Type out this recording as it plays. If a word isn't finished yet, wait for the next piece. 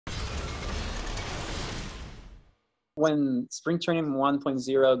when spring training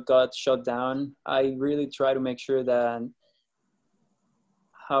 1.0 got shut down, I really try to make sure that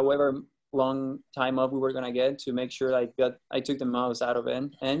however long time off we were gonna get, to make sure I took the most out of it,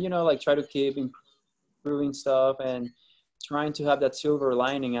 and like try to keep improving stuff and trying to have that silver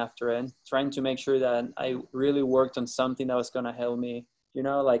lining after it, trying to make sure that I really worked on something that was gonna help me,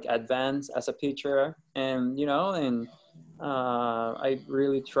 like advance as a pitcher, and I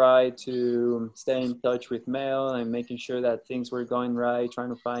really tried to stay in touch with Mel and making sure that things were going right,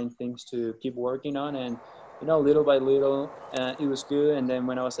 trying to find things to keep working on. And, little by little, it was good. And then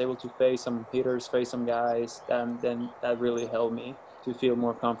when I was able to face some hitters, face some guys, then that really helped me to feel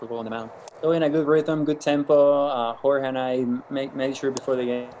more comfortable on the mound. So in a good rhythm, good tempo, Jorge and I made sure before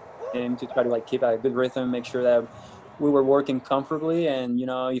the game to try to keep a good rhythm, make sure that we were working comfortably. And,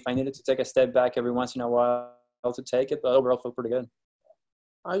 if I needed to take a step back every once in a while, to take it, but overall felt pretty good.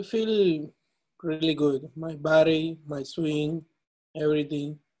 I feel really good. My body, my swing,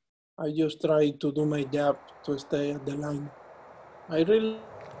 everything. I just try to do my job to stay at the line. I really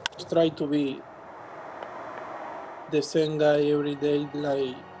try to be the same guy every day,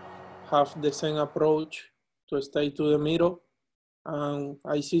 like have the same approach to stay to the middle. And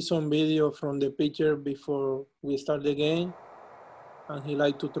I see some video from the pitcher before we start the game, and he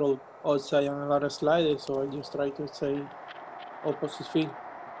like to throw outside and a lot of sliders, so I just try to stay opposite field.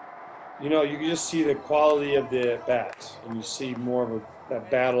 You can just see the quality of the bats, and you see more of that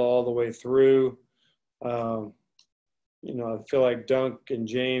battle all the way through. I feel like Dunk and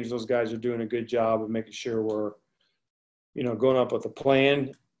James, those guys are doing a good job of making sure we're, going up with a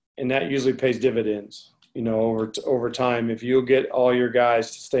plan, and that usually pays dividends. Over time, if you'll get all your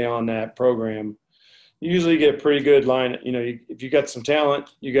guys to stay on that program, you usually get a pretty good line. If you got some talent,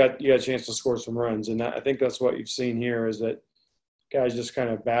 you got a chance to score some runs, and I think that's what you've seen here, is that guys just kind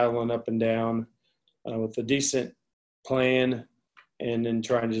of battling up and down with a decent plan, and then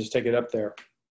trying to just take it up there.